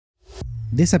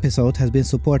This episode has been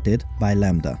supported by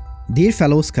Lambda. Dear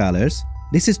fellow scholars,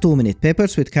 this is 2-Minute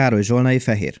Papers with Károly Zsolnai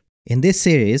Fehér. In this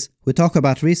series, we talk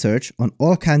about research on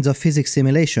all kinds of physics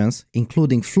simulations,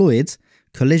 including fluids,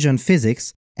 collision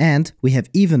physics, and we have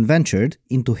even ventured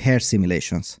into hair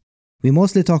simulations. We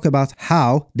mostly talk about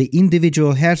how the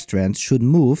individual hair strands should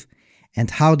move and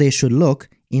how they should look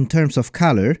in terms of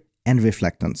color and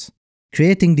reflectance.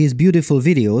 Creating these beautiful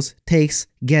videos takes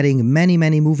getting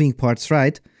many moving parts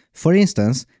right. For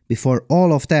instance, before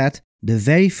all of that, the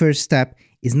very first step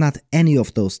is not any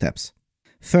of those steps.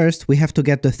 First, we have to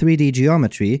get the 3D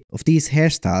geometry of these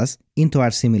hairstyles into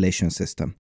our simulation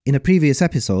system. In a previous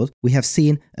episode, we have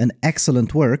seen an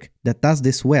excellent work that does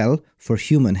this well for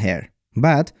human hair.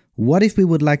 But what if we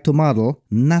would like to model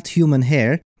not human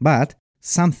hair, but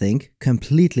something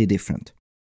completely different?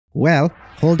 Well,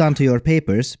 hold on to your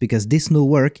papers because this new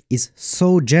work is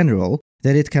so general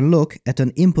that it can look at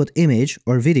an input image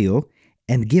or video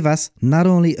and give us not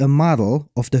only a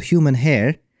model of the human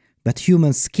hair, but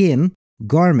human skin,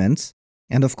 garments,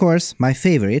 and of course, my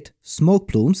favorite, smoke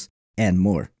plumes, and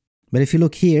more. But if you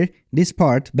look here, this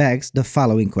part begs the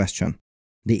following question.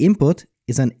 The input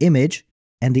is an image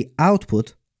and the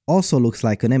output also looks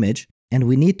like an image, and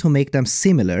we need to make them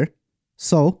similar.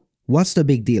 So, what's the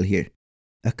big deal here?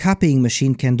 A copying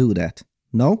machine can do that,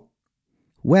 no?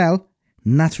 Well,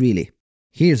 not really.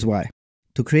 Here's why.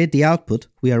 To create the output,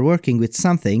 we are working with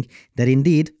something that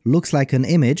indeed looks like an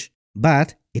image,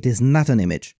 but it is not an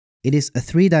image. It is a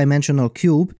three-dimensional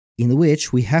cube in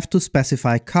which we have to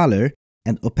specify color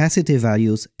and opacity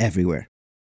values everywhere.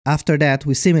 After that,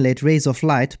 we simulate rays of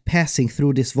light passing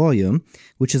through this volume,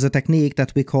 which is a technique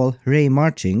that we call ray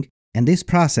marching, and this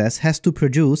process has to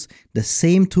produce the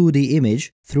same 2D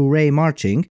image through ray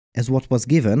marching as what was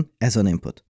given as an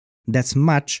input. That's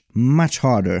much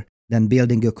harder than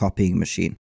building a copying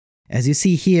machine. As you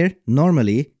see here,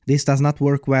 normally this does not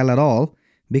work well at all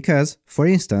because, for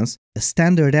instance, a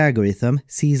standard algorithm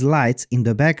sees lights in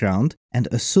the background and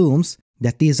assumes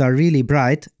that these are really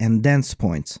bright and dense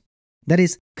points. That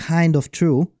is kind of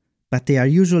true, but they are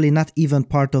usually not even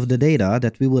part of the data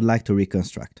that we would like to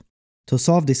reconstruct. To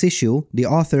solve this issue, the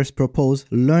authors propose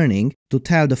learning to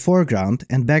tell the foreground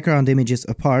and background images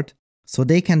apart so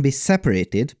they can be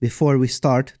separated before we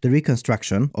start the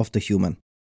reconstruction of the human.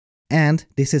 And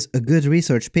this is a good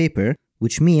research paper,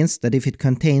 which means that if it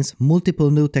contains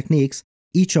multiple new techniques,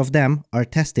 each of them are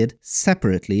tested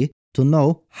separately to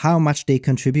know how much they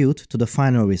contribute to the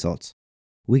final results.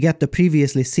 We get the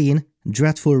previously seen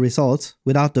dreadful results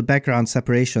without the background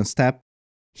separation step.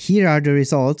 Here are the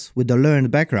results with the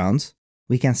learned backgrounds.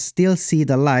 We can still see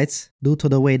the lights due to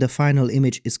the way the final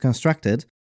image is constructed,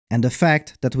 and the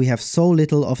fact that we have so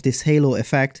little of this halo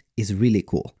effect is really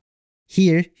cool.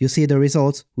 Here you see the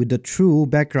results with the true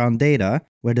background data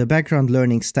where the background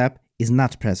learning step is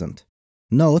not present.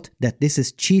 Note that this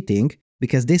is cheating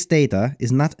because this data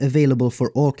is not available for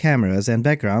all cameras and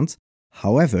backgrounds.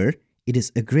 However, it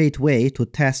is a great way to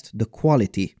test the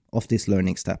quality of this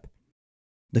learning step.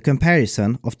 The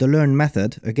comparison of the learn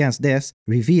method against this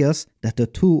reveals that the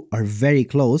two are very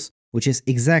close, which is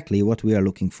exactly what we are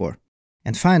looking for.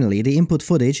 And finally, the input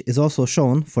footage is also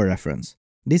shown for reference.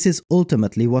 This is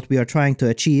ultimately what we are trying to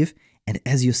achieve, and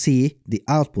as you see, the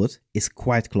output is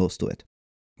quite close to it.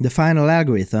 The final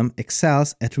algorithm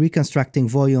excels at reconstructing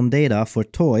volume data for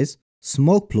toys,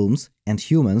 smoke plumes, and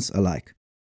humans alike.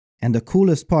 And the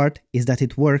coolest part is that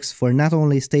it works for not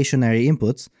only stationary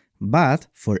inputs, but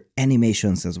for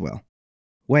animations as well.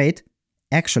 Wait,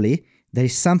 actually, there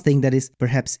is something that is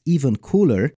perhaps even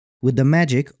cooler. With the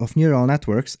magic of neural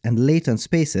networks and latent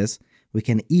spaces, we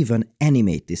can even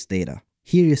animate this data.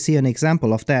 Here you see an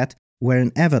example of that, where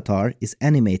an avatar is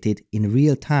animated in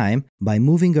real time by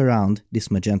moving around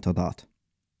this magenta dot.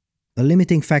 A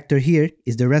limiting factor here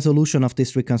is the resolution of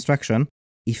this reconstruction.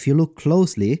 If you look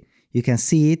closely, you can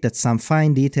see that some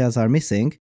fine details are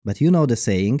missing, but you know the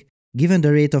saying, given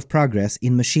the rate of progress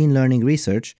in machine learning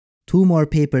research, 2 more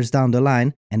papers down the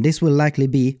line, and this will likely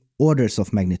be orders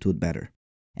of magnitude better.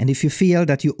 And if you feel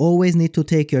that you always need to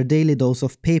take your daily dose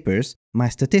of papers, my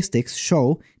statistics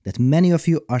show that many of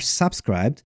you are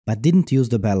subscribed but didn't use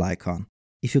the bell icon.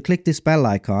 If you click this bell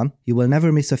icon, you will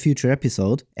never miss a future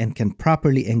episode and can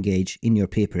properly engage in your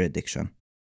paper addiction.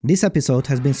 This episode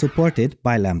has been supported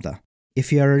by Lambda.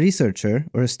 If you are a researcher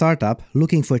or a startup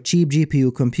looking for cheap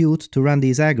GPU compute to run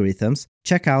these algorithms,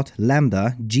 check out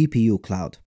Lambda GPU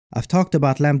Cloud. I've talked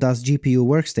about Lambda's GPU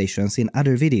workstations in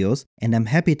other videos, and I'm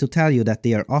happy to tell you that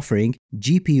they are offering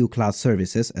GPU Cloud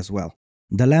services as well.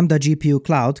 The Lambda GPU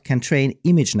Cloud can train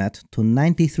ImageNet to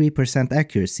 93%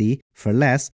 accuracy for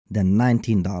less than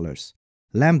 $19.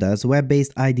 Lambda's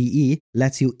web-based IDE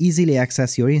lets you easily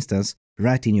access your instance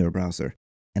right in your browser.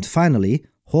 And finally,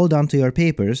 hold on to your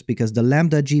papers because the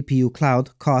Lambda GPU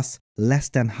cloud costs less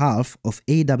than half of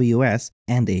AWS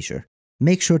and Azure.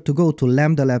 Make sure to go to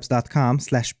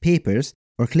lambdalabs.com/papers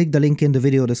or click the link in the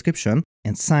video description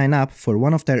and sign up for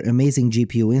one of their amazing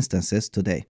GPU instances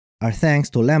today. Our thanks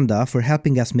to Lambda for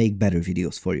helping us make better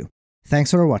videos for you.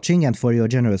 Thanks for watching and for your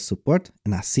generous support,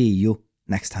 and I'll see you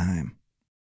next time.